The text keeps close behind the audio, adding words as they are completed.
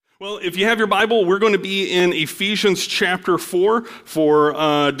Well, if you have your Bible, we're going to be in Ephesians chapter 4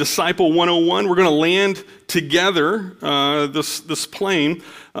 for Disciple 101. We're going to land together this plane.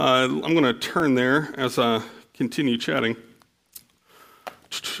 I'm going to turn there as I continue chatting.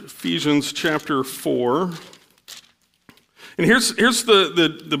 Ephesians chapter 4. And here's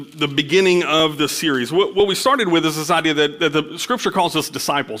the beginning of the series. What we started with is this idea that the Scripture calls us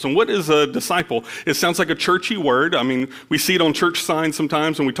disciples. And what is a disciple? It sounds like a churchy word. I mean, we see it on church signs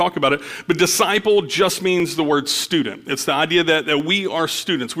sometimes when we talk about it. But disciple just means the word student. It's the idea that we are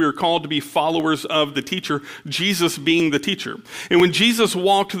students. We are called to be followers of the teacher, Jesus being the teacher. And when Jesus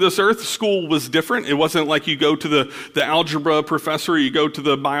walked this earth, school was different. It wasn't like you go to the algebra professor, you go to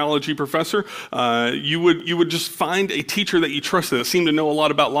the biology professor. You would just find a teacher that you trusted, that seemed to know a lot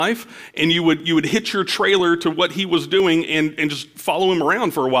about life, and you would hitch your trailer to what he was doing and just follow him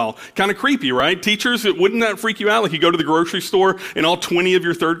around for a while. Kind of creepy, right? Teachers, wouldn't that freak you out? Like you go to the grocery store and all 20 of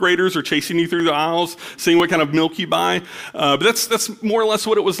your third graders are chasing you through the aisles, seeing what kind of milk you buy. But that's more or less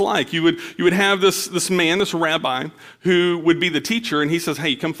what it was like. You would have this man, this rabbi, who would be the teacher, and he says,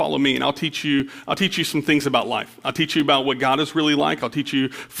 "Hey, come follow me, and I'll teach you some things about life. I'll teach you about what God is really like. I'll teach you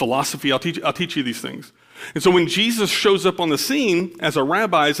philosophy. I'll teach you these things." And so when Jesus shows up on the scene as a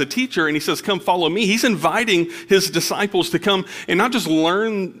rabbi, as a teacher, and he says, "Come follow me," he's inviting his disciples to come and not just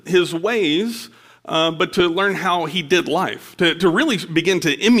learn his ways, but to learn how he did life, to really begin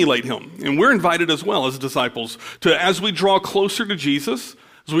to emulate him. And we're invited as well as disciples to, as we draw closer to Jesus,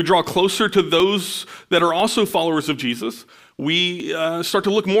 as we draw closer to those that are also followers of Jesus, we start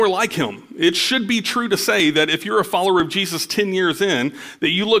to look more like him. It should be true to say that if you're a follower of Jesus 10 years in, that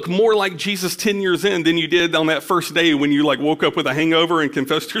you look more like Jesus 10 years in than you did on that first day when you woke up with a hangover and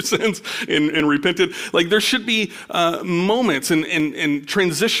confessed your sins and repented. There should be moments and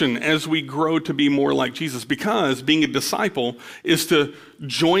transition as we grow to be more like Jesus, because being a disciple is to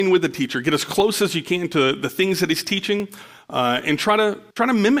join with the teacher, get as close as you can to the things that he's teaching, and try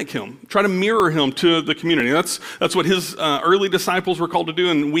to mimic him, try to mirror him to the community. That's what his early disciples were called to do,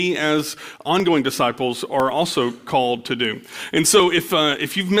 and we as ongoing disciples are also called to do. And so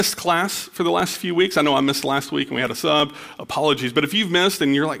if you've missed class for the last few weeks, I know I missed last week and we had a sub, apologies, but if you've missed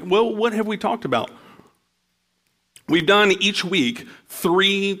and you're like, well, what have we talked about? We've done each week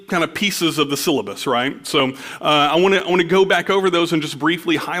 3 kind of pieces of the syllabus, right? So I want to go back over those and just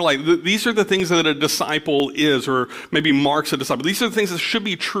briefly highlight. These are the things that a disciple is, or maybe marks a disciple. These are the things that should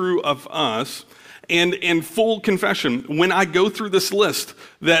be true of us. And full confession, when I go through this list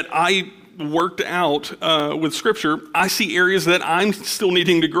that I worked out with Scripture, I see areas that I'm still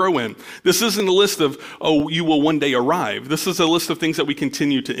needing to grow in. This isn't a list of, oh, you will one day arrive. This is a list of things that we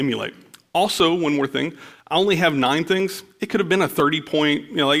continue to emulate. Also, one more thing, I only have 9 things. It could have been a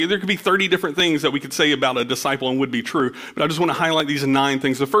 30-point, there could be 30 different things that we could say about a disciple and would be true. But I just want to highlight these 9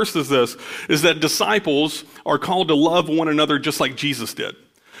 things. The first is this, is that disciples are called to love one another just like Jesus did.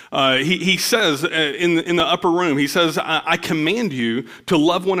 He says in the upper room, he says, I command you to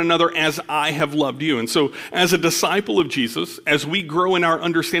love one another as I have loved you. And so as a disciple of Jesus, as we grow in our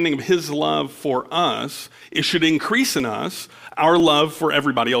understanding of his love for us, it should increase in us our love for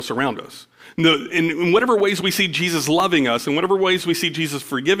everybody else around us. In whatever ways we see Jesus loving us, in whatever ways we see Jesus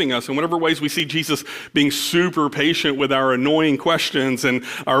forgiving us, in whatever ways we see Jesus being super patient with our annoying questions and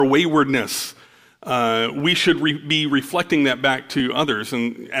our waywardness, we should be reflecting that back to others.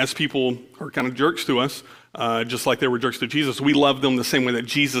 And as people are kind of jerks to us, just like they were jerks to Jesus, we love them the same way that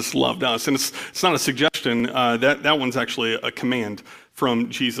Jesus loved us. And it's not a suggestion. That one's actually a command from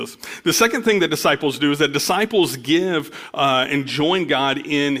Jesus. The second thing that disciples do is that disciples give and join God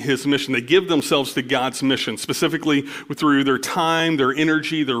in his mission. They give themselves to God's mission, specifically through their time, their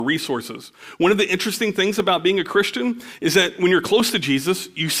energy, their resources. One of the interesting things about being a Christian is that when you're close to Jesus,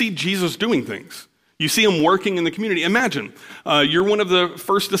 you see Jesus doing things. You see him working in the community. Imagine you're one of the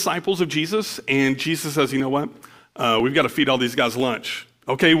first disciples of Jesus, and Jesus says, "You know what? We've got to feed all these guys lunch.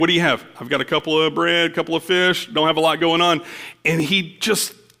 Okay, what do you have? I've got a couple of bread, a couple of fish, don't have a lot going on." And he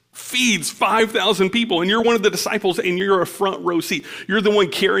just feeds 5,000 people, and you're one of the disciples, and you're a front row seat. You're the one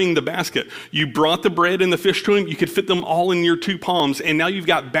carrying the basket. You brought the bread and the fish to him. You could fit them all in your 2 palms, and now you've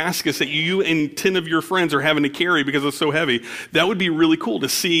got baskets that you and 10 of your friends are having to carry because it's so heavy. That would be really cool to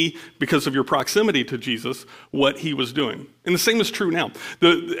see, because of your proximity to Jesus, what he was doing. And the same is true now.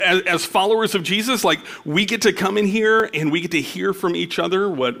 As followers of Jesus, we get to come in here and we get to hear from each other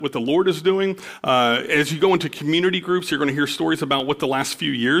what the Lord is doing. As you go into community groups, you're going to hear stories about what the last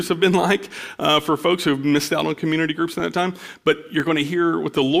few years have been like for folks who have missed out on community groups in that time. But you're going to hear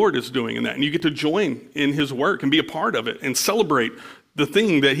what the Lord is doing in that. And you get to join in his work and be a part of it and celebrate the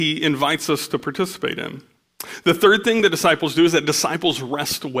thing that he invites us to participate in. The third thing that disciples do is that disciples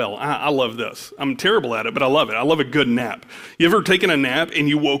rest well. I love this. I'm terrible at it, but I love it. I love a good nap. You ever taken a nap and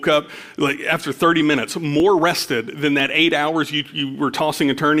you woke up like after 30 minutes more rested than that 8 hours you were tossing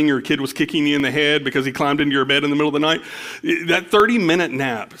and turning, your kid was kicking you in the head because he climbed into your bed in the middle of the night? That 30-minute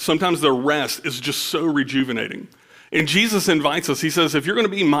nap, sometimes the rest is just so rejuvenating. And Jesus invites us. He says, if you're going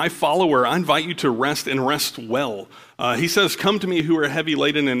to be my follower, I invite you to rest and rest well. He says, come to me who are heavy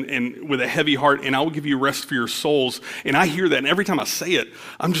laden and with a heavy heart, and I will give you rest for your souls. And I hear that, and every time I say it,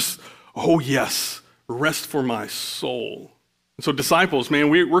 I'm just, oh yes, rest for my soul. And so disciples, man,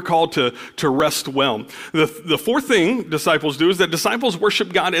 we're called to rest well. The fourth thing disciples do is that disciples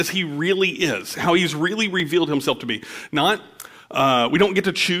worship God as he really is, how he's really revealed himself to be. We don't get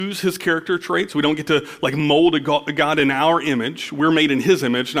to choose his character traits. We don't get to mold a God in our image. We're made in his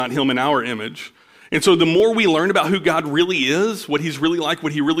image, not him in our image. And so the more we learn about who God really is, what he's really like,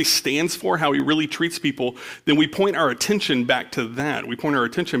 what he really stands for, how he really treats people, then we point our attention back to that. We point our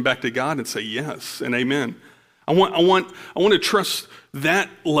attention back to God and say yes and amen. I want to trust that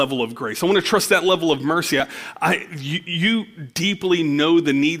level of grace. I want to trust that level of mercy. You deeply know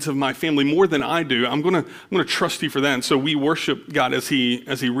the needs of my family more than I do. I'm going to trust you for that. And so we worship God as he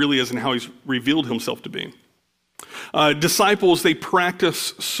really is and how he's revealed himself to be. Disciples, they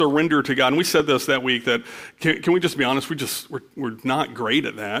practice surrender to God. And we said this that week that, can we just be honest, we're not great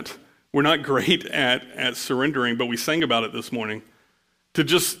at that. We're not great at surrendering, but we sang about it this morning. To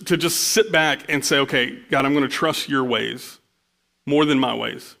just sit back and say, okay, God, I'm going to trust your ways more than my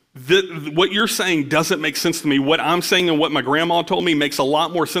ways. What you're saying doesn't make sense to me. What I'm saying and what my grandma told me makes a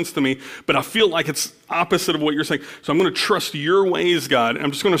lot more sense to me, but I feel like it's opposite of what you're saying. So I'm going to trust your ways, God.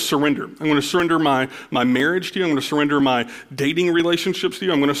 I'm just going to surrender. I'm going to surrender my marriage to you. I'm going to surrender my dating relationships to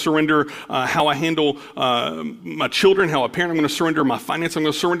you. I'm going to surrender how I handle my children, how I parent. I'm going to surrender my finances. I'm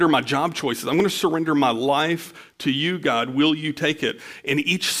going to surrender my job choices. I'm going to surrender my life to you, God. Will you take it? And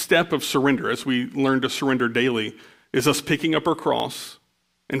each step of surrender, as we learn to surrender daily, is us picking up our cross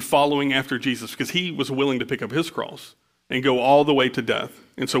and following after Jesus, because he was willing to pick up his cross and go all the way to death.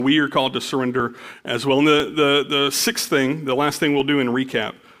 And so we are called to surrender as well. And the sixth thing, the last thing we'll do in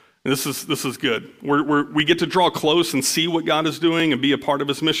recap, and this is good. We get to draw close and see what God is doing and be a part of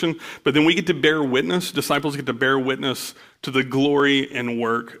his mission, but then we get to bear witness. Disciples get to bear witness to the glory and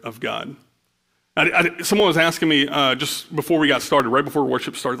work of God. Someone was asking me just before we got started, right before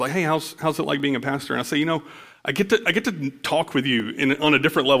worship started, like, hey, how's it like being a pastor? And I say, I get to talk with you on a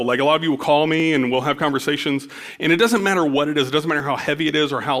different level. Like, a lot of you will call me and we'll have conversations, and it doesn't matter what it is. It doesn't matter how heavy it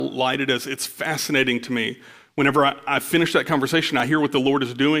is or how light it is. It's fascinating to me. Whenever I finish that conversation, I hear what the Lord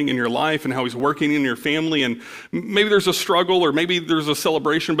is doing in your life and how he's working in your family, and maybe there's a struggle or maybe there's a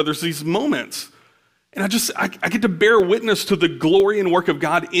celebration, but there's these moments. And I get to bear witness to the glory and work of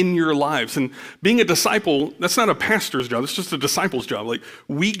God in your lives. And being a disciple, that's not a pastor's job. It's just a disciple's job. Like,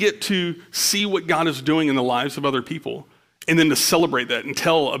 we get to see what God is doing in the lives of other people, and then to celebrate that and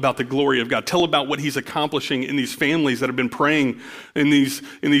tell about the glory of God. Tell about what he's accomplishing in these families that have been praying, in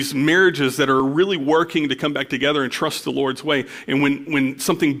these marriages that are really working to come back together and trust the Lord's way. And when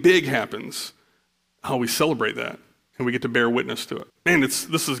something big happens, how we celebrate that. And we get to bear witness to it. Man,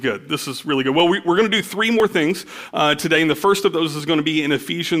 this is good. This is really good. Well, we're going to do three more things today, and the first of those is going to be in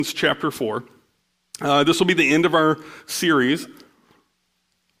Ephesians chapter 4. This will be the end of our series.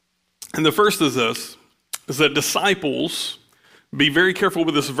 And the first is this, is that disciples, be very careful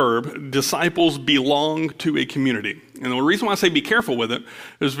with this verb, disciples belong to a community. And the reason why I say be careful with it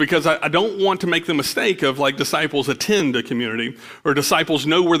is because I don't want to make the mistake of disciples attend a community, or disciples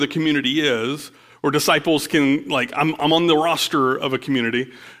know where the community is, or disciples can, I'm on the roster of a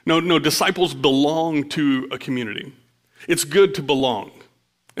community. No, disciples belong to a community. It's good to belong.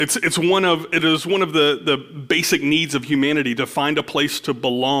 It is one of the basic needs of humanity, to find a place to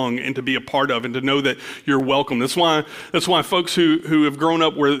belong and to be a part of and to know that you're welcome. That's why folks who have grown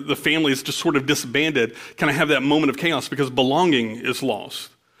up where the family is just sort of disbanded kind of have that moment of chaos, because belonging is lost.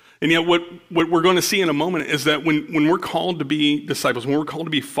 And yet what we're going to see in a moment is that when we're called to be disciples, when we're called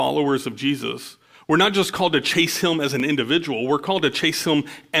to be followers of Jesus, we're not just called to chase him as an individual, we're called to chase him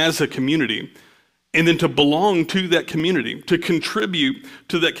as a community. And then to belong to that community, to contribute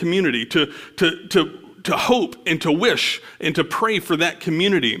to that community, to hope and to wish and to pray for that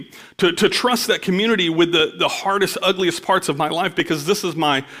community, to trust that community with the hardest, ugliest parts of my life, because this is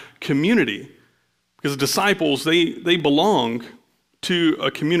my community. Because disciples, they belong to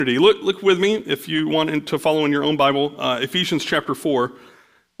a community. Look with me, if you want to follow in your own Bible, Ephesians chapter 4.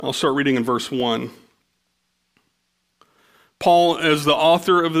 I'll start reading in verse 1. Paul is the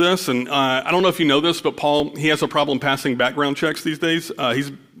author of this, and I don't know if you know this, but Paul, he has a problem passing background checks these days.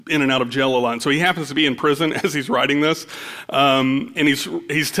 He's in and out of jail a lot, and so he happens to be in prison as he's writing this, and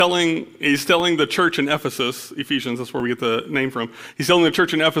he's telling the church in Ephesus, Ephesians, that's where we get the name from. He's telling the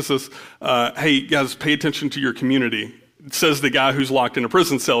church in Ephesus, hey guys, pay attention to your community. It says the guy who's locked in a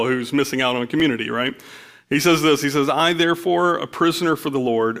prison cell who's missing out on community, right? He says this, he says, I therefore, a prisoner for the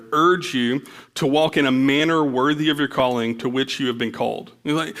Lord, urge you to walk in a manner worthy of your calling to which you have been called.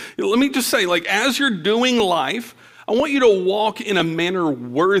 Let me just say, as you're doing life, I want you to walk in a manner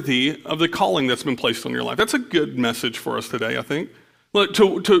worthy of the calling that's been placed on your life. That's a good message for us today, I think.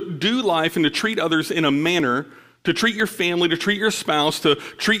 To do life and to treat others in a manner, to treat your family, to treat your spouse, to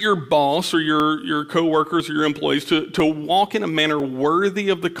treat your boss or your coworkers or your employees, to walk in a manner worthy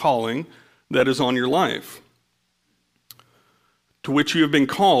of the calling that is on your life, to which you have been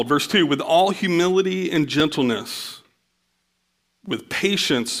called. Verse 2, with all humility and gentleness, with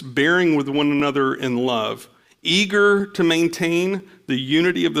patience, bearing with one another in love, eager to maintain the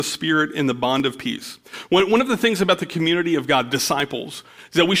unity of the Spirit in the bond of peace. One of the things about the community of God, disciples,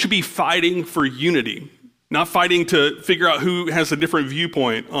 is that we should be fighting for unity, not fighting to figure out who has a different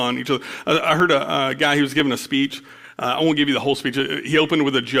viewpoint on each other. I heard a guy who was giving a speech. I won't give you the whole speech. He opened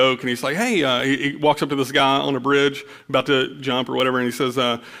with a joke, and he's like, hey, he walks up to this guy on a bridge about to jump or whatever, and he says,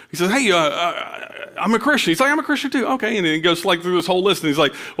 hey, I'm a Christian. He's like, I'm a Christian too. Okay, and then he goes through this whole list, and he's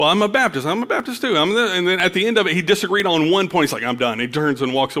like, well, I'm a Baptist too. And then at the end of it, he disagreed on one point. He's like, I'm done. He turns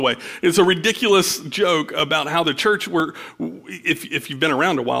and walks away. It's a ridiculous joke about how the church, if you've been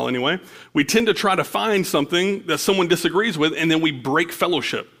around a while anyway, we tend to try to find something that someone disagrees with, and then we break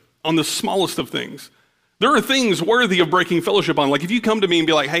fellowship on the smallest of things. There are things worthy of breaking fellowship on. Like if you come to me and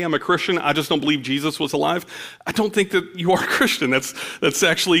be like, hey, I'm a Christian, I just don't believe Jesus was alive, I don't think that you are a Christian. That's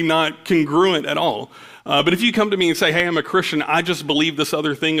actually not congruent at all. But if you come to me and say, hey, I'm a Christian, I just believe this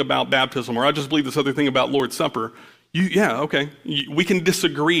other thing about baptism, or I just believe this other thing about Lord's Supper, okay. We can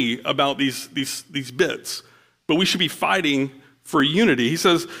disagree about these bits, but we should be fighting for unity. He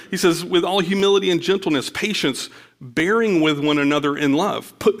says, with all humility and gentleness, patience, bearing with one another in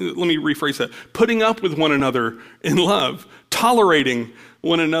love. Let me rephrase that. Putting up with one another in love. Tolerating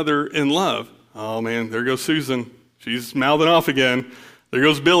one another in love. Oh man, there goes Susan. She's mouthing off again. There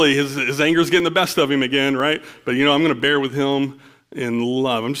goes Billy. His anger's getting the best of him again, right? But I'm going to bear with him in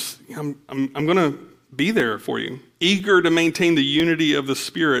love. I'm going to be there for you. Eager to maintain the unity of the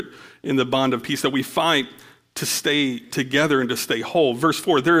Spirit in the bond of peace, that we fight to stay together and to stay whole. Verse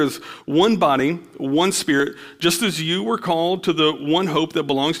 4, there is one body, one Spirit, just as you were called to the one hope that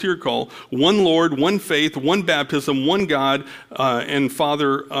belongs to your call, one Lord, one faith, one baptism, one God and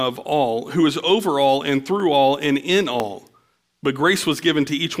Father of all, who is over all and through all and in all. But grace was given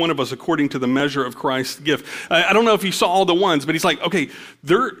to each one of us according to the measure of Christ's gift. I don't know if you saw all the ones, but he's like, okay,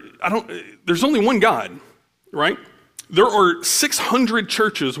 there's only one God, right? There are 600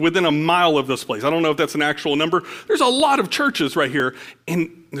 churches within a mile of this place. I don't know if that's an actual number. There's a lot of churches right here,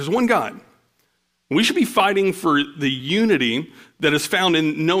 and there's one God. We should be fighting for the unity that is found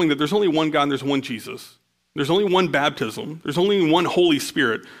in knowing that there's only one God and there's one Jesus. There's only one baptism. There's only one Holy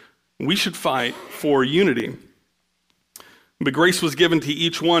Spirit. We should fight for unity. But grace was given to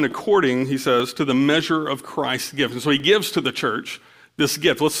each one according, he says, to the measure of Christ's gift. And so he gives to the church this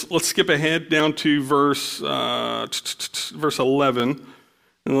gift. Let's skip ahead down to verse 11,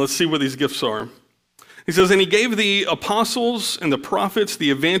 and let's see what these gifts are. He says, and he gave the apostles and the prophets,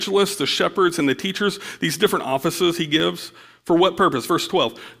 the evangelists, the shepherds, and the teachers, these different offices he gives. For what purpose? Verse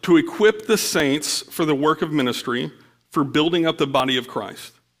 12, to equip the saints for the work of ministry, for building up the body of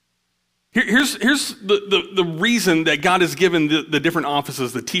Christ. Here's the reason that God has given the different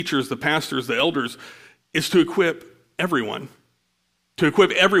offices, the teachers, the pastors, the elders, is to equip everyone. To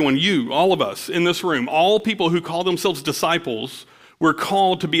equip everyone, you, all of us in this room, all people who call themselves disciples, were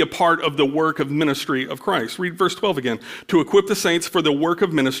called to be a part of the work of ministry of Christ. Read verse 12 again. To equip the saints for the work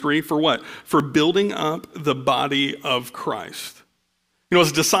of ministry, for what? For building up the body of Christ.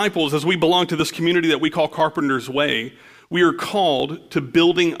 As disciples, as we belong to this community that we call Carpenter's Way, we are called to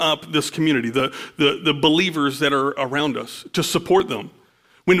building up this community, the believers that are around us, to support them.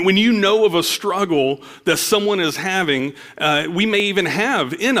 When you know of a struggle that someone is having, we may even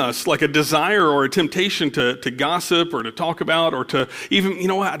have in us like a desire or a temptation to gossip or to talk about or to even,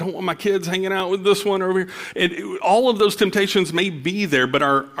 I don't want my kids hanging out with this one over here. And all of those temptations may be there, but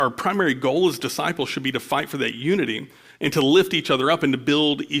our primary goal as disciples should be to fight for that unity and to lift each other up and to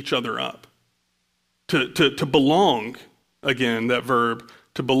build each other up. To belong, again, that verb,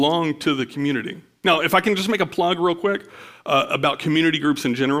 to belong to the community. Now, if I can just make a plug real quick about community groups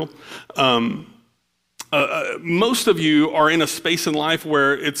in general. Most of you are in a space in life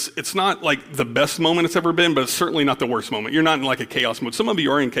where it's not like the best moment it's ever been, but it's certainly not the worst moment. You're not in like a chaos mode. Some of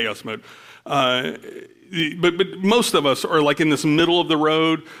you are in chaos mode. But most of us are like in this middle of the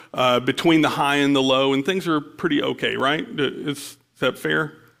road between the high and the low, and things are pretty okay, right? Is that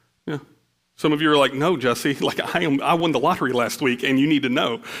fair? Yeah. Some of you are like, no, Jesse, like I won the lottery last week, and you need to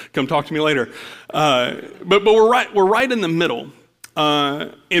know. Come talk to me later. But we're right in the middle.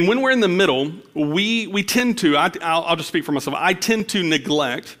 And when we're in the middle, we tend to, I'll just speak for myself, I tend to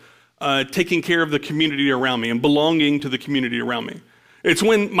neglect taking care of the community around me and belonging to the community around me. It's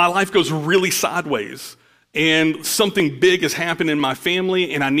when my life goes really sideways and something big has happened in my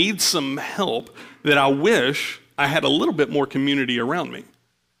family and I need some help that I wish I had a little bit more community around me.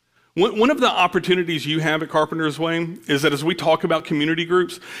 One of the opportunities you have at Carpenter's Way is that as we talk about community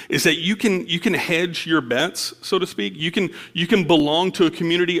groups, is that you can hedge your bets, so to speak. You can belong to a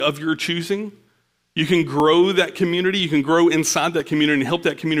community of your choosing. You can grow that community. You can grow inside that community and help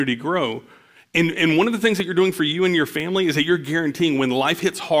that community grow. And one of the things that you're doing for you and your family is that you're guaranteeing when life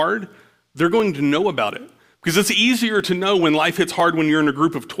hits hard, they're going to know about it. Because it's easier to know when life hits hard when you're in a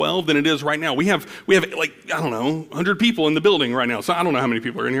group of 12 than it is right now. We have like, I don't know, 100 people in the building right now. So I don't know how many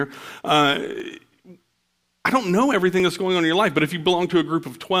people are in here. I don't know everything that's going on in your life, but if you belong to a group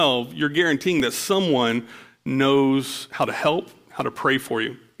of 12, you're guaranteeing that someone knows how to help, how to pray for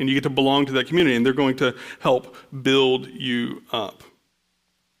you. And you get to belong to that community, and they're going to help build you up.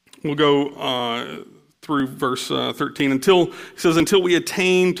 We'll go through verse 13. Until we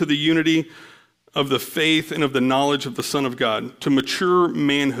attain to the unity of the faith and of the knowledge of the Son of God, to mature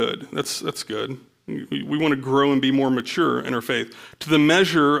manhood. That's good. We want to grow and be more mature in our faith. To the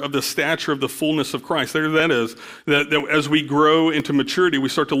measure of the stature of the fullness of Christ. There that is. That as we grow into maturity, we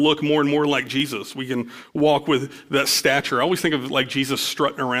start to look more and more like Jesus. We can walk with that stature. I always think of it like Jesus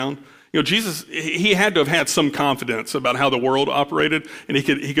strutting around. You know, Jesus, he had to have had some confidence about how the world operated, and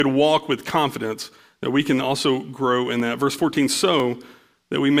he could walk with confidence that we can also grow in that. Verse 14, so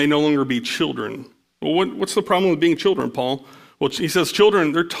that we may no longer be children. Well, what's the problem with being children, Paul? Well, he says,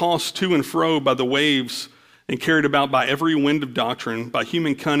 children, they're tossed to and fro by the waves and carried about by every wind of doctrine, by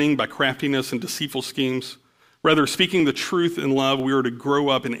human cunning, by craftiness and deceitful schemes. Rather, speaking the truth in love, we are to grow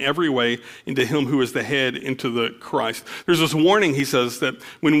up in every way into him who is the head, into the Christ. There's this warning, he says, that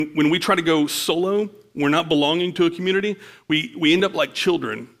when we try to go solo, we're not belonging to a community, we end up like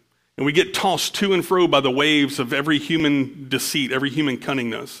children. And we get tossed to and fro by the waves of every human deceit, every human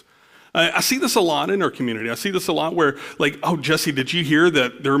cunningness. I see this a lot in our community. I see this a lot where, like, oh, Jesse, did you hear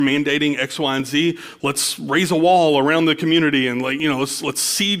that they're mandating X, Y, and Z? Let's raise a wall around the community and, like, you know, let's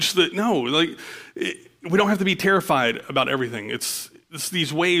siege the. No, like, we don't have to be terrified about everything. It's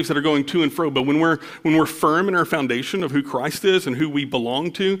these waves that are going to and fro. But when we're firm in our foundation of who Christ is and who we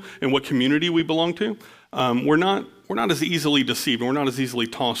belong to and what community we belong to, we're not as easily deceived and we're not as easily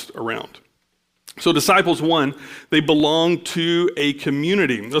tossed around. So disciples, one, they belong to a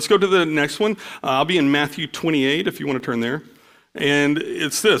community. Let's go to the next one. I'll be in Matthew 28 if you want to turn there. And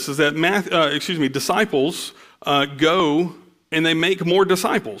it's this, is that disciples go and they make more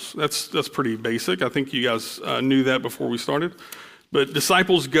disciples. That's pretty basic. I think you guys knew that before we started. But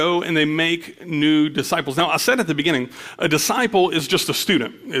disciples go and they make new disciples. Now, I said at the beginning, a disciple is just a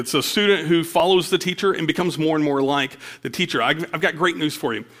student. It's a student who follows the teacher and becomes more and more like the teacher. I've got great news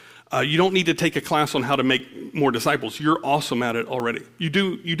for you. You don't need to take a class on how to make more disciples. You're awesome at it already. You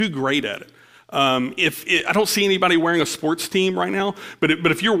do great at it. I don't see anybody wearing a sports team right now, but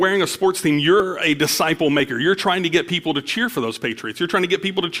if you're wearing a sports team, you're a disciple maker. You're trying to get people to cheer for those Patriots. You're trying to get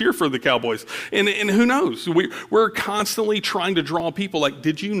people to cheer for the Cowboys. And who knows? We're constantly trying to draw people like,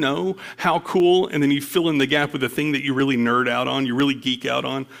 did you know how cool? And then you fill in the gap with the thing that you really nerd out on, you really geek out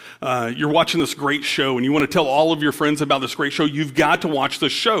on. You're watching this great show and you want to tell all of your friends about this great show. You've got to watch the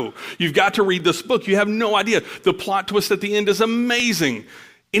show. You've got to read this book. You have no idea. The plot twist at the end is amazing.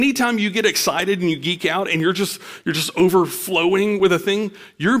 Anytime you get excited and you geek out and you're just overflowing with a thing,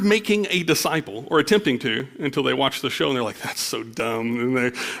 you're making a disciple or attempting to until they watch the show and they're like, that's so dumb.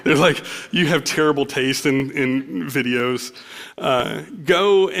 And they're like, you have terrible taste in videos.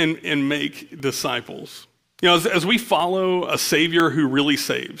 Go and make disciples. You know, as we follow a Savior who really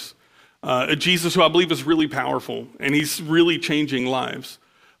saves, a Jesus who I believe is really powerful and he's really changing lives.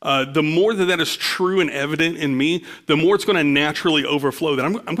 The more that is true and evident in me, the more it's going to naturally overflow. That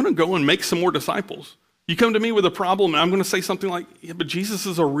I'm going to go and make some more disciples. You come to me with a problem, and I'm going to say something like, yeah, but Jesus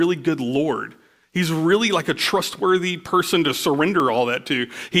is a really good Lord. He's really like a trustworthy person to surrender all that to.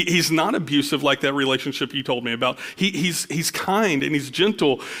 He's not abusive like that relationship you told me about. He's kind and he's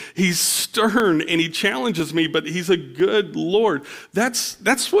gentle. He's stern and he challenges me, but he's a good Lord.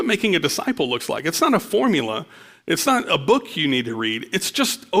 That's what making a disciple looks like. It's not a formula. It's not a book you need to read. It's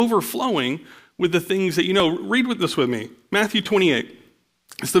just overflowing with the things that you know. Read this with me. Matthew 28.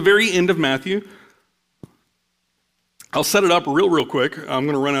 It's the very end of Matthew. I'll set it up real quick. I'm going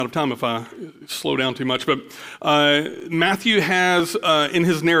to run out of time if I slow down too much. But Matthew has, in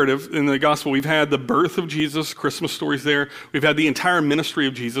his narrative, in the gospel, we've had the birth of Jesus, Christmas stories there. We've had the entire ministry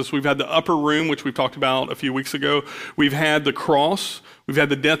of Jesus. We've had the upper room, which we talked about a few weeks ago. We've had the cross. We've had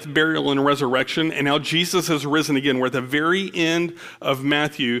the death, burial, and resurrection. And now Jesus has risen again. We're at the very end of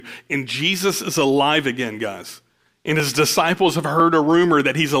Matthew, and Jesus is alive again, guys. And his disciples have heard a rumor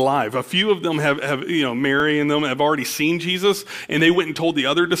that he's alive. A few of them have Mary and them have already seen Jesus, and they went and told the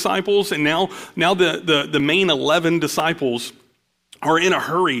other disciples. And now the main 11 disciples are in a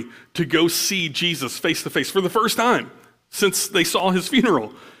hurry to go see Jesus face to face for the first time since they saw his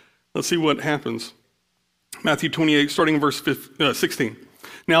funeral. Let's see what happens. Matthew 28, starting in verse 16.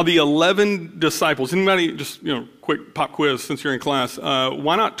 Now the 11 disciples, anybody, just quick pop quiz since you're in class,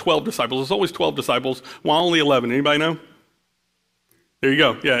 why not 12 disciples? There's always 12 disciples. Why only 11? Anybody know? There you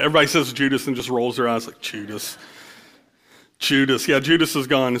go. Yeah, everybody says Judas and just rolls their eyes like, Judas. Yeah, Judas is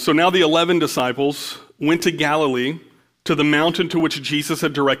gone. So now the 11 disciples went to Galilee, to the mountain to which Jesus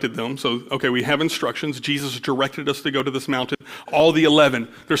had directed them. So, okay, we have instructions. Jesus directed us to go to this mountain. All the 11,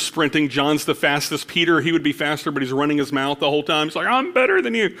 they're sprinting. John's the fastest. Peter, he would be faster, but he's running his mouth the whole time. He's like, I'm better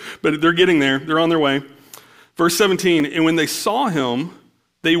than you. But they're getting there. They're on their way. Verse 17, and when they saw him,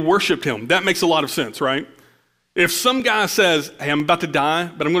 they worshiped him. That makes a lot of sense, right? If some guy says, hey, I'm about to die,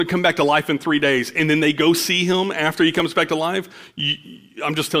 but I'm going to come back to life in 3 days, and then they go see him after he comes back to life,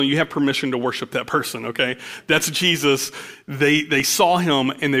 I'm just telling you, you have permission to worship that person, okay? That's Jesus. They saw him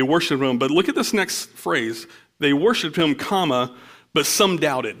and they worshiped him. But look at this next phrase. They worshiped him, but some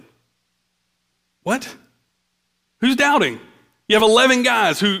doubted. What? Who's doubting? You have 11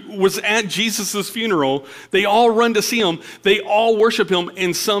 guys who was at Jesus' funeral. They all run to see him. They all worship him,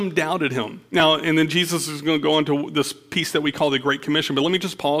 and some doubted him. Now, and then Jesus is going to go into this piece that we call the Great Commission. But let me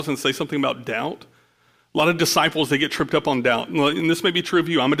just pause and say something about doubt. A lot of disciples, they get tripped up on doubt. And this may be true of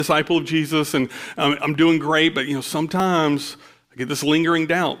you. I'm a disciple of Jesus, and I'm doing great. But, sometimes I get this lingering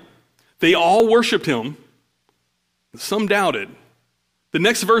doubt. They all worshiped him. Some doubted. The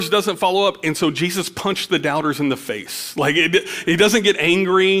next verse doesn't follow up, and so Jesus punched the doubters in the face. Like, he doesn't get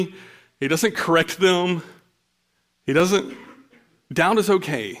angry. He doesn't correct them. Doubt is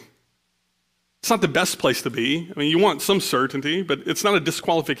okay. It's not the best place to be. I mean, you want some certainty, but it's not a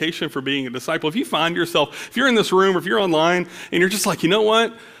disqualification for being a disciple. If you find yourself, if you're in this room, or if you're online, and you're just like, you know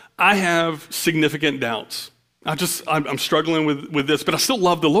what? I have significant doubts. I'm struggling with this, but I still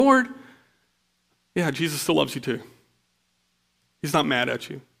love the Lord. Yeah, Jesus still loves you too. He's not mad at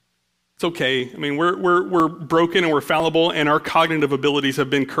you. It's okay. I mean, we're broken and we're fallible, and our cognitive abilities have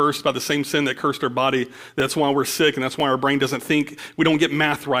been cursed by the same sin that cursed our body. That's why we're sick, and that's why our brain doesn't think. We don't get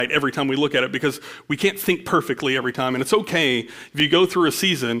math right every time we look at it, because we can't think perfectly every time. And it's okay if you go through a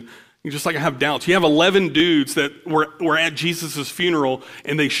season, you just like have doubts. You have 11 dudes that were at Jesus' funeral,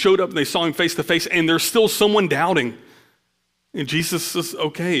 and they showed up and they saw him face to face, and there's still someone doubting. And Jesus is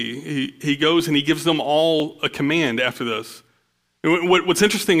okay. He goes and he gives them all a command after this. What's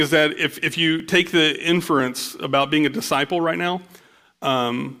interesting is that if you take the inference about being a disciple right now,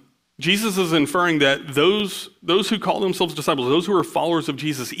 Jesus is inferring that those who call themselves disciples, those who are followers of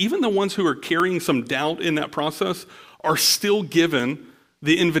Jesus, even the ones who are carrying some doubt in that process, are still given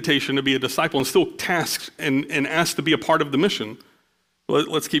the invitation to be a disciple and still tasked and asked to be a part of the mission.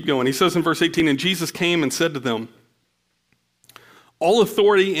 Let's keep going. He says in verse 18, and Jesus came and said to them, all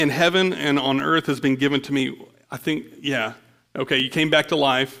authority in heaven and on earth has been given to me. I think, yeah. Okay, you came back to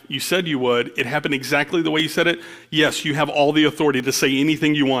life. You said you would. It happened exactly the way you said it. Yes, you have all the authority to say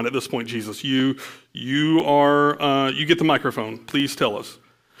anything you want at this point, Jesus. You get the microphone. Please tell us.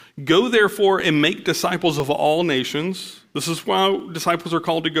 Go therefore and make disciples of all nations. This is why disciples are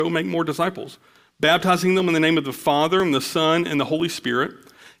called to go make more disciples. Baptizing them in the name of the Father and the Son and the Holy Spirit,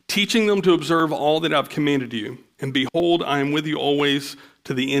 teaching them to observe all that I've commanded you. And behold, I am with you always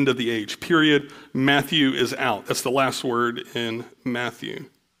to the end of the age. Period. Matthew is out. That's the last word in Matthew.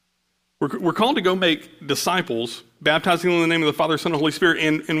 We're called to go make disciples, baptizing them in the name of the Father, Son, and Holy Spirit,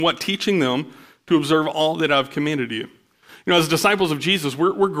 and what? Teaching them to observe all that I've commanded you. As disciples of Jesus,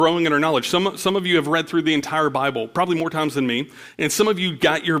 we're growing in our knowledge. Some of you have read through the entire Bible, probably more times than me, and some of you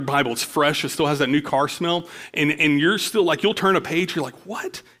got your Bible. It's fresh. It still has that new car smell, and you're still like, you'll turn a page, you're like,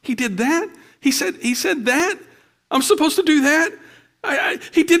 what? He did that? He said that? I'm supposed to do that?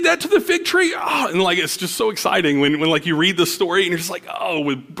 He did that to the fig tree? Oh, and like, it's just so exciting when like you read the story and you're just like, oh,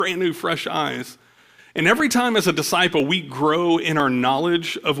 with brand new, fresh eyes. And every time as a disciple, we grow in our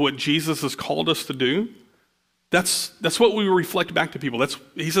knowledge of what Jesus has called us to do. That's what we reflect back to people.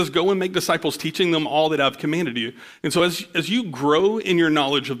 He says, go and make disciples, teaching them all that I've commanded you. And so as you grow in your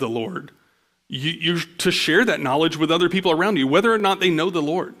knowledge of the Lord, you're to share that knowledge with other people around you, whether or not they know the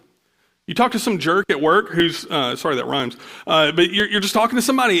Lord. You talk to some jerk at work who's, sorry, that rhymes, but you're just talking to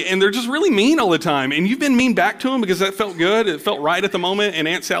somebody and they're just really mean all the time. And you've been mean back to them because that felt good. It felt right at the moment. And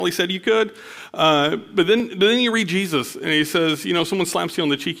Aunt Sally said you could. But then you read Jesus and he says, someone slaps you on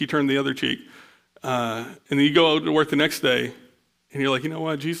the cheek, you turn the other cheek. And then you go out to work the next day and you're like, you know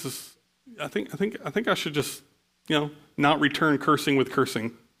what, Jesus, I think I should just, not return cursing with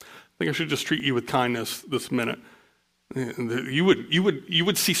cursing. I think I should just treat you with kindness this minute. And you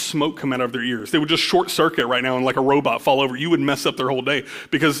would see smoke come out of their ears. They would just short circuit right now and like a robot fall over. You would mess up their whole day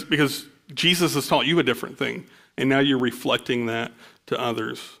because Jesus has taught you a different thing. And now you're reflecting that to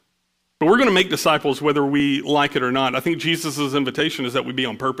others. But we're going to make disciples whether we like it or not. I think Jesus' invitation is that we be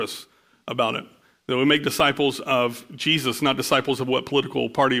on purpose about it. That we make disciples of Jesus, not disciples of what political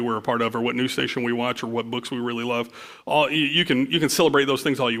party we're a part of or what news station we watch or what books we really love. You can celebrate those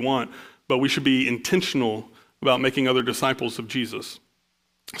things all you want, but we should be intentional about making other disciples of Jesus.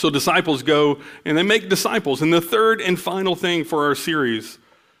 So disciples go and they make disciples. And the third and final thing for our series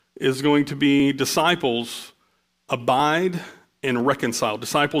is going to be disciples abide and reconcile.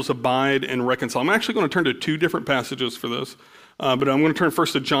 Disciples abide and reconcile. I'm actually going to turn to two different passages for this, but I'm going to turn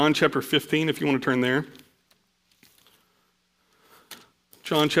first to John chapter 15, if you want to turn there.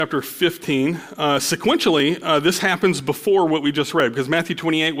 John chapter 15. Sequentially, this happens before what we just read, because Matthew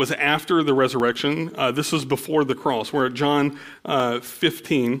 28 was after the resurrection. This is before the cross. We're at John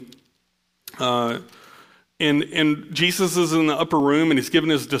 15. And Jesus is in the upper room, and he's given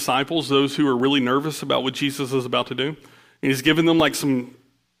his disciples, those who are really nervous about what Jesus is about to do, and he's given them like some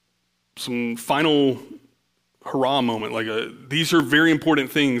final hurrah moment, like these are very important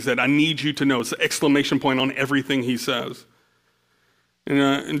things that I need you to know. It's an exclamation point on everything he says.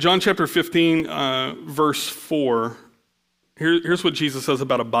 In John chapter 15, verse 4, here's what Jesus says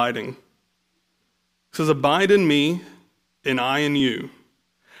about abiding. He says, abide in me, and I in you.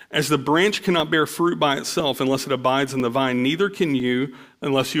 As the branch cannot bear fruit by itself unless it abides in the vine, neither can you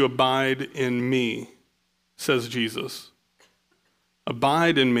unless you abide in me, says Jesus.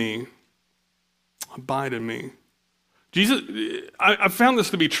 Abide in me. Abide in me. Jesus, I found this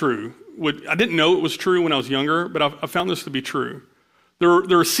to be true. I didn't know it was true when I was younger, but I found this to be true.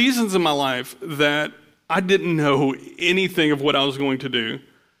 There are seasons in my life that I didn't know anything of what I was going to do,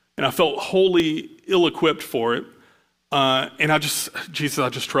 and I felt wholly ill-equipped for it. And Jesus, I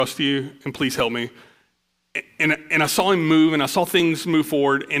just trust you, and please help me. And I saw him move, and I saw things move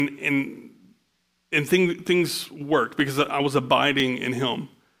forward, and things worked because I was abiding in him.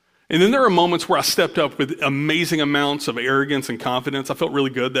 And then there are moments where I stepped up with amazing amounts of arrogance and confidence. I felt really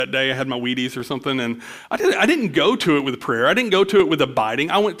good that day. I had my Wheaties or something, and I didn't go to it with prayer. I didn't go to it with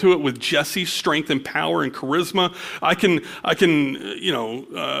abiding. I went to it with Jesse's strength and power and charisma. I can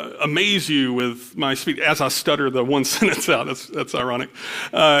amaze you with my speech as I stutter the one sentence out. That's ironic.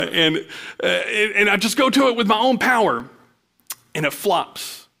 And I just go to it with my own power, and it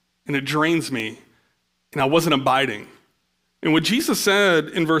flops, and it drains me, and I wasn't abiding. And what Jesus said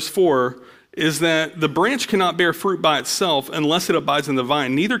in verse 4 is that the branch cannot bear fruit by itself unless it abides in the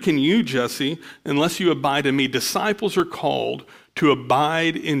vine. Neither can you, Jesse, unless you abide in me. Disciples are called to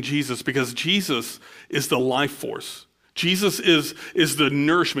abide in Jesus because Jesus is the life force. Jesus is the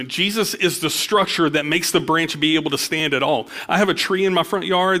nourishment. Jesus is the structure that makes the branch be able to stand at all. I have a tree in my front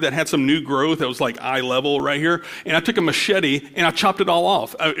yard that had some new growth that was like eye level right here, and I took a machete and I chopped it all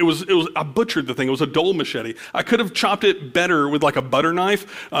off. I butchered the thing. It was a dull machete. I could have chopped it better with like a butter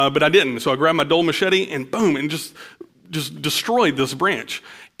knife, but I didn't. So I grabbed my dull machete and boom, and just destroyed this branch.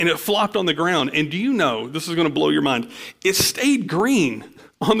 And it flopped on the ground. And do you know, this is going to blow your mind, it stayed green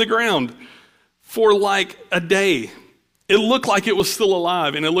on the ground for like a day. It looked like it was still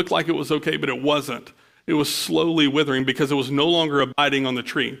alive, and it looked like it was okay, but it wasn't. It was slowly withering because it was no longer abiding on the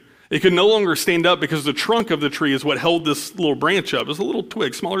tree. It could no longer stand up because the trunk of the tree is what held this little branch up. It was a little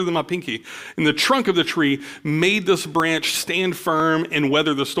twig, smaller than my pinky. And the trunk of the tree made this branch stand firm and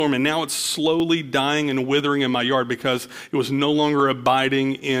weather the storm. And now it's slowly dying and withering in my yard because it was no longer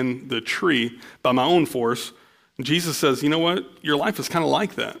abiding in the tree by my own force. And Jesus says, you know what? Your life is kind of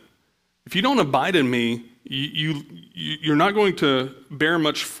like that. If you don't abide in me, you're not going to bear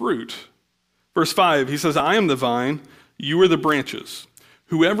much fruit. Verse 5, he says, I am the vine, you are the branches.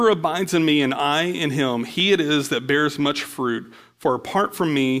 Whoever abides in me and I in him, he it is that bears much fruit. For apart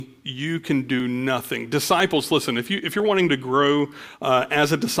from me, you can do nothing. Disciples, listen, if you're wanting to grow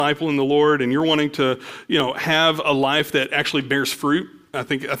as a disciple in the Lord and you're wanting to, have a life that actually bears fruit, I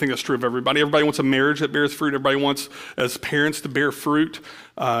think that's true of everybody. Everybody wants a marriage that bears fruit. Everybody wants, as parents, to bear fruit.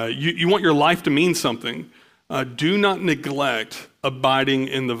 You want your life to mean something. Do not neglect abiding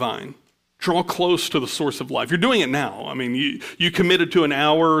in the vine. Draw close to the source of life. You're doing it now. I mean, you committed to an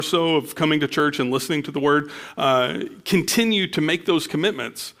hour or so of coming to church and listening to the word. Continue to make those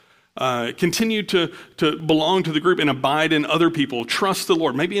commitments. Continue to belong to the group and abide in other people. Trust the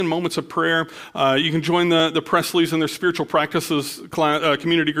Lord. Maybe in moments of prayer, you can join the Presleys and their spiritual practices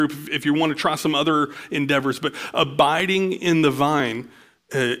community group if you want to try some other endeavors. But abiding in the vine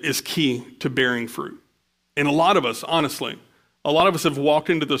is key to bearing fruit. And a lot of us, honestly, have walked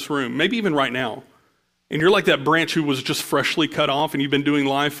into this room, maybe even right now, and you're like that branch who was just freshly cut off and you've been doing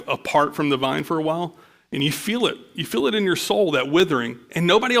life apart from the vine for a while, and you feel it. You feel it in your soul, that withering, and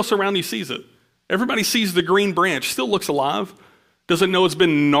nobody else around you sees it. Everybody sees the green branch, still looks alive, doesn't know it's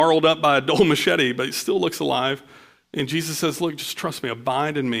been gnarled up by a dull machete, but it still looks alive. And Jesus says, look, just trust me,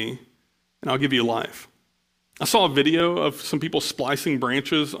 abide in me, and I'll give you life. I saw a video of some people splicing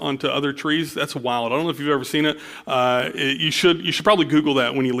branches onto other trees. That's wild. I don't know if you've ever seen it. You should probably Google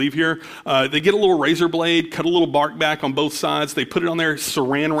that when you leave here. They get a little razor blade, cut a little bark back on both sides. They put it on there,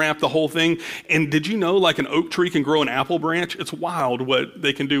 saran wrap the whole thing. And did you know like an oak tree can grow an apple branch? It's wild what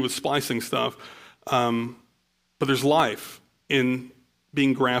they can do with splicing stuff. But there's life in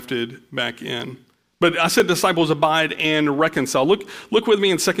being grafted back in. But I said disciples abide and reconcile. Look with me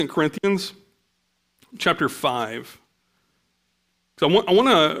in 2 Corinthians. Chapter 5. So what I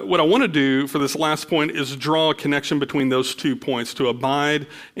want to do for this last point is draw a connection between those 2 points, to abide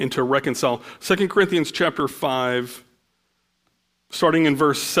and to reconcile. 2 Corinthians chapter 5, starting in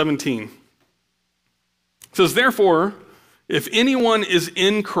verse 17. It says, therefore, if anyone is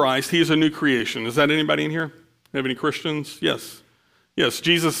in Christ, he is a new creation. Is that anybody in here? Have any Christians? Yes.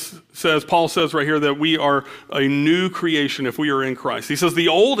 Yes, Paul says right here that we are a new creation if we are in Christ. He says the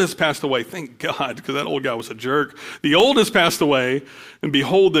old has passed away. Thank God, because that old guy was a jerk. The old has passed away, and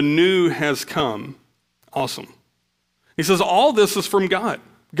behold, the new has come. Awesome. He says all this is from God.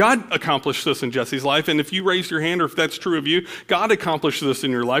 God accomplished this in Jesse's life, and if you raised your hand, or if that's true of you, God accomplished this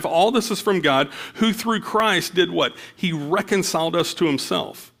in your life. All this is from God, who through Christ did what? He reconciled us to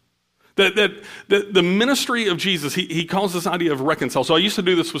himself. That the ministry of Jesus, he calls this idea of reconcile. So I used to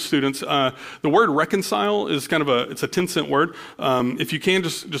do this with students. The word reconcile is kind of it's a 10-cent word. If you can,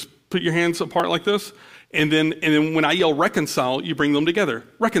 just put your hands apart like this. And then when I yell reconcile, you bring them together.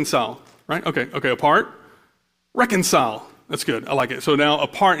 Reconcile, right? Okay, apart. Reconcile. That's good. I like it. So now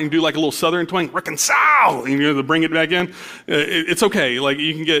apart, and do like a little southern twang. Reconcile. And to bring it back in. It's okay. Like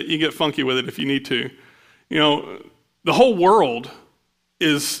you can get funky with it if you need to. The whole world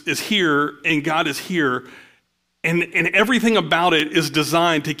is here, and God is here, and everything about it is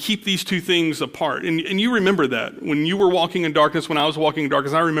designed to keep these two things apart. And you remember that. When you were walking in darkness, when I was walking in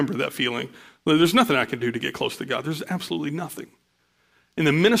darkness, I remember that feeling. There's nothing I can do to get close to God. There's absolutely nothing. And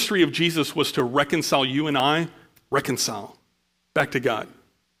the ministry of Jesus was to reconcile you and I, reconcile back to God.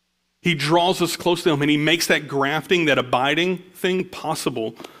 He draws us close to him, and he makes that grafting, that abiding thing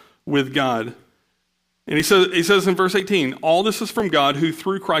possible with God. And he says in verse 18, all this is from God, who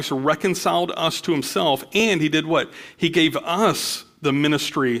through Christ reconciled us to himself, and he did what? He gave us the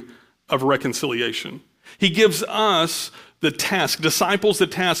ministry of reconciliation. He gives us the task, disciples the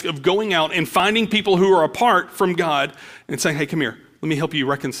task of going out and finding people who are apart from God and saying, hey, come here, let me help you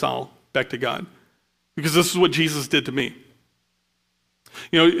reconcile back to God. Because this is what Jesus did to me.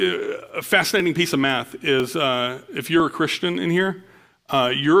 A fascinating piece of math is if you're a Christian in here,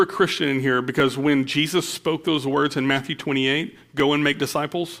 you're a Christian in here because when Jesus spoke those words in Matthew 28, go and make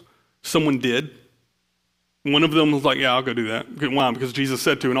disciples, someone did. One of them was like, yeah, I'll go do that. Why? Because Jesus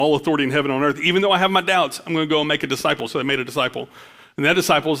said to, and all authority in heaven and on earth, even though I have my doubts, I'm going to go and make a disciple. So they made a disciple. And that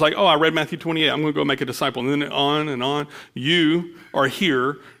disciple was like, oh, I read Matthew 28. I'm going to go make a disciple. And then on and on. You are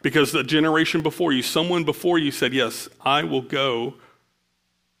here because the generation before you, someone before you said, yes, I will go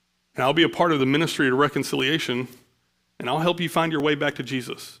and I'll be a part of the ministry of reconciliation, and I'll help you find your way back to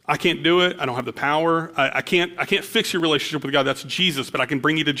Jesus. I can't do it. I don't have the power. I can't fix your relationship with God. That's Jesus, but I can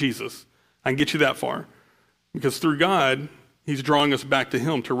bring you to Jesus. I can get you that far. Because through God, he's drawing us back to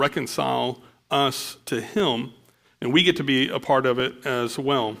him to reconcile us to him, and we get to be a part of it as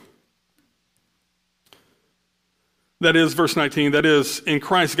well. That is, verse 19, that is, in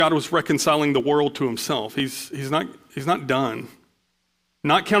Christ, God was reconciling the world to himself. He's not done.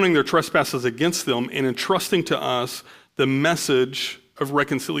 Not counting their trespasses against them and entrusting to us the message of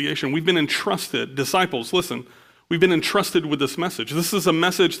reconciliation. We've been entrusted, disciples, listen, we've been entrusted with this message. This is a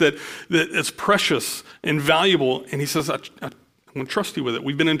message that is precious and valuable, and he says, I'm going to trust you with it.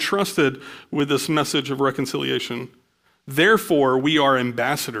 We've been entrusted with this message of reconciliation. Therefore, we are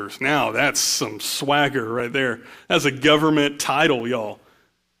ambassadors. Now, that's some swagger right there. That's a government title, y'all.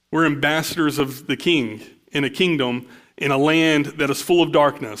 We're ambassadors of the King in a kingdom in a land that is full of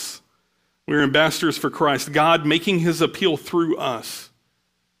darkness. We're ambassadors for Christ. God making his appeal through us.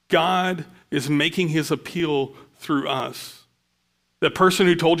 God is making his appeal through us. That person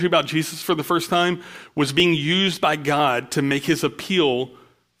who told you about Jesus for the first time was being used by God to make his appeal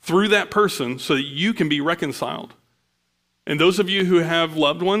through that person so that you can be reconciled. And those of you who have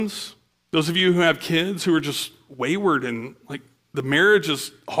loved ones, those of you who have kids who are just wayward and like the marriage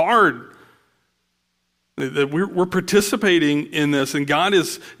is hard, that we're participating in this, and God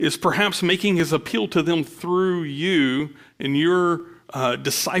is perhaps making his appeal to them through you and your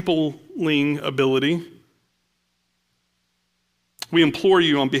discipling ability. We implore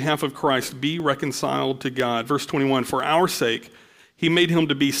you on behalf of Christ, be reconciled to God. Verse 21, for our sake, he made him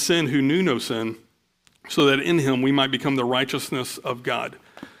to be sin who knew no sin, so that in him we might become the righteousness of God.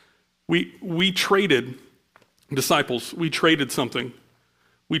 We traded, disciples, we traded something.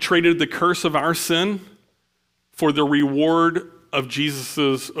 We traded the curse of our sin for the reward of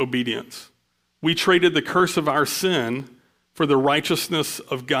Jesus' obedience. We traded the curse of our sin for the righteousness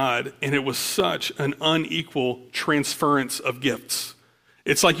of God, and it was such an unequal transference of gifts.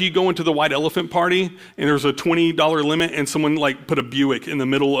 It's like you go into the White Elephant party, and there's a $20 limit, and someone like put a Buick in the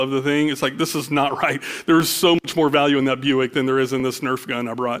middle of the thing. It's like, this is not right. There's so much more value in that Buick than there is in this Nerf gun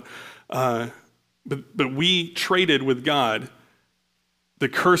I brought. But we traded with God the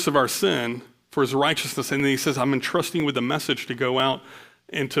curse of our sin for his righteousness, and then he says, I'm entrusting with the message to go out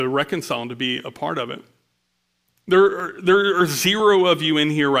and to reconcile and to be a part of it. There are zero of you in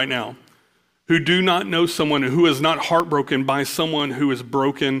here right now who do not know someone who is not heartbroken by someone who is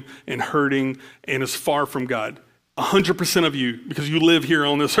broken and hurting and is far from God. 100% of you, because you live here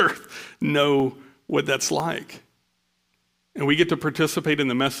on this earth, know what that's like. And we get to participate in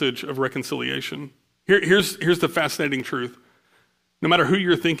the message of reconciliation. Here's the fascinating truth. No matter who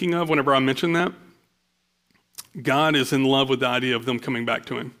you're thinking of whenever I mention that, God is in love with the idea of them coming back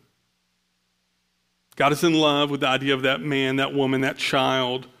to him. God is in love with the idea of that man, that woman, that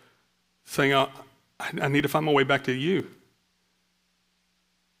child saying, I need to find my way back to you.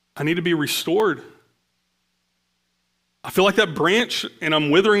 I need to be restored. I feel like that branch and I'm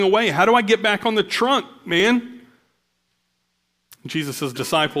withering away. How do I get back on the trunk, man? Jesus says,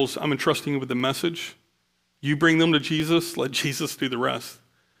 disciples, I'm entrusting you with the message. You bring them to Jesus, let Jesus do the rest.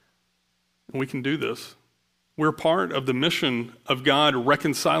 And we can do this. We're part of the mission of God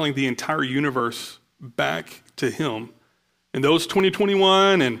reconciling the entire universe back to him. And those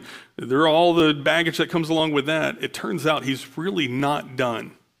 2021, and there are all the baggage that comes along with that, it turns out he's really not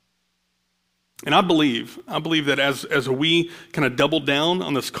done. And I believe that as we kind of double down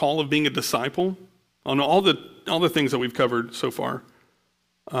on this call of being a disciple, on all the things that we've covered so far,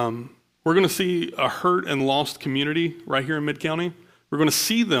 we're going to see a hurt and lost community right here in Mid-County. We're going to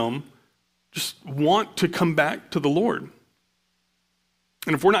see them just want to come back to the Lord.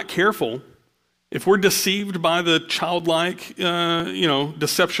 And if we're not careful, if we're deceived by the childlike,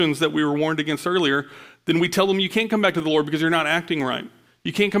 deceptions that we were warned against earlier, then we tell them you can't come back to the Lord because you're not acting right.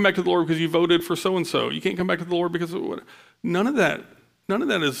 You can't come back to the Lord because you voted for so-and-so. You can't come back to the Lord because of what? None of that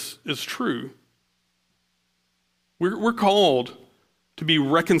is true. We're called to be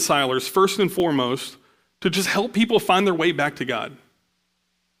reconcilers, first and foremost, to just help people find their way back to God.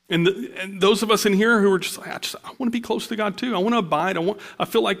 And those of us in here who are just like, I want to be close to God too. I want to abide. I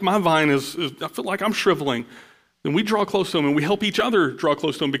feel like my vine I feel like I'm shriveling. Then we draw close to him and we help each other draw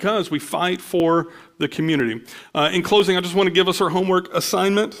close to him because we fight for the community. In closing, I just want to give us our homework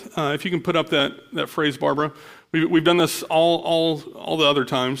assignment. If you can put up that phrase, Barbara. We've done this all the other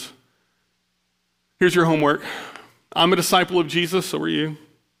times. Here's your homework. I'm a disciple of Jesus, so are you.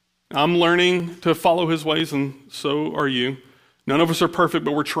 I'm learning to follow his ways, and so are you. None of us are perfect,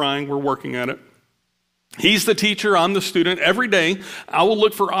 but we're trying. We're working at it. He's the teacher. I'm the student. Every day, I will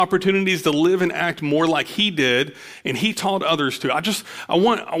look for opportunities to live and act more like he did, and he taught others to. I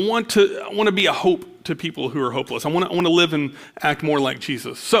want to be a hope to people who are hopeless. I want to live and act more like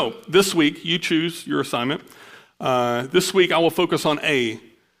Jesus. So this week, you choose your assignment. This week, I will focus on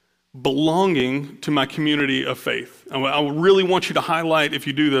belonging to my community of faith. I really want you to highlight, if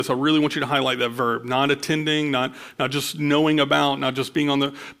you do this, I really want you to highlight that verb, not attending, not just knowing about, not just being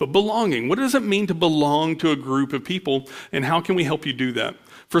but belonging. What does it mean to belong to a group of people, and how can we help you do that?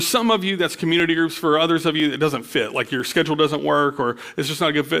 For some of you, that's community groups. For others of you, it doesn't fit, like your schedule doesn't work or it's just not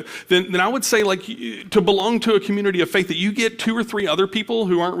a good fit. Then I would say, like, to belong to a community of faith, that you get 2 or 3 other people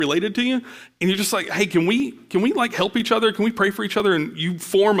who aren't related to you, and you're just like, hey, can we like help each other? Can we pray for each other? And you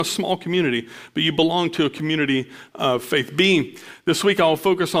form a small community, but you belong to a community of faith. This week I'll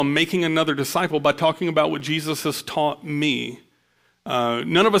focus on making another disciple by talking about what Jesus has taught me.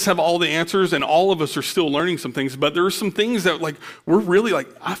 None of us have all the answers, and all of us are still learning some things, but there are some things that, like, we're really like,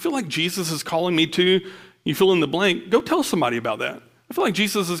 I feel like Jesus is calling me to, you fill in the blank, go tell somebody about that. I feel like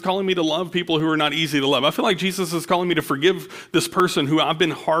Jesus is calling me to love people who are not easy to love. I feel like Jesus is calling me to forgive this person who I've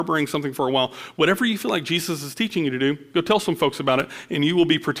been harboring something for a while. Whatever you feel like Jesus is teaching you to do, go tell some folks about it, and you will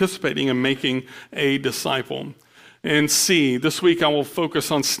be participating in making a disciple. And C, this week I will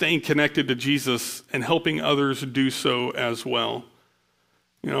focus on staying connected to Jesus and helping others do so as well.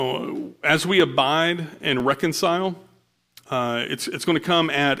 You know, as we abide and reconcile, it's going to come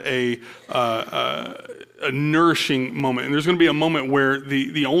at a nourishing moment. And there's going to be a moment where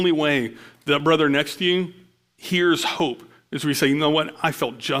the only way that brother next to you hears hope is we say, you know what, I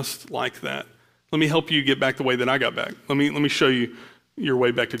felt just like that. Let me help you get back the way that I got back. Let me show you your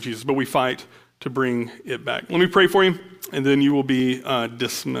way back to Jesus. But we fight to bring it back. Let me pray for you, and then you will be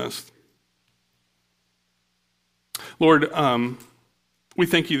dismissed. Lord, we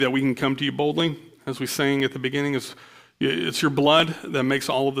thank you that we can come to you boldly, as we sang at the beginning. It's your blood that makes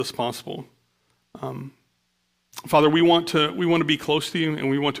all of this possible. Father, we want to be close to you, and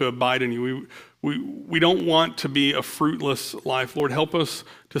we want to abide in you. We don't want to be a fruitless life. Lord, help us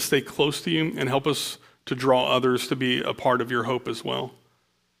to stay close to you, and help us to draw others to be a part of your hope as well.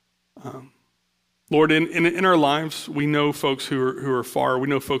 Lord, in our lives, we know folks who are far. We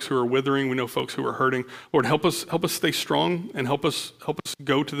know folks who are withering. We know folks who are hurting. Lord, help us stay strong, and help us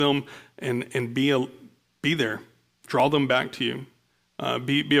go to them and be there. Draw them back to you.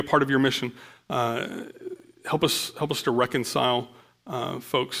 Be a part of your mission. Help us to reconcile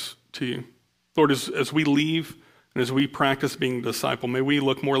folks to you. Lord, as we leave and as we practice being a disciple, may we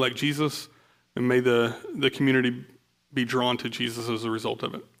look more like Jesus, and may the community be drawn to Jesus as a result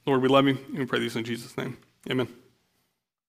of it. Lord, we love you, and we pray these in Jesus' name. Amen.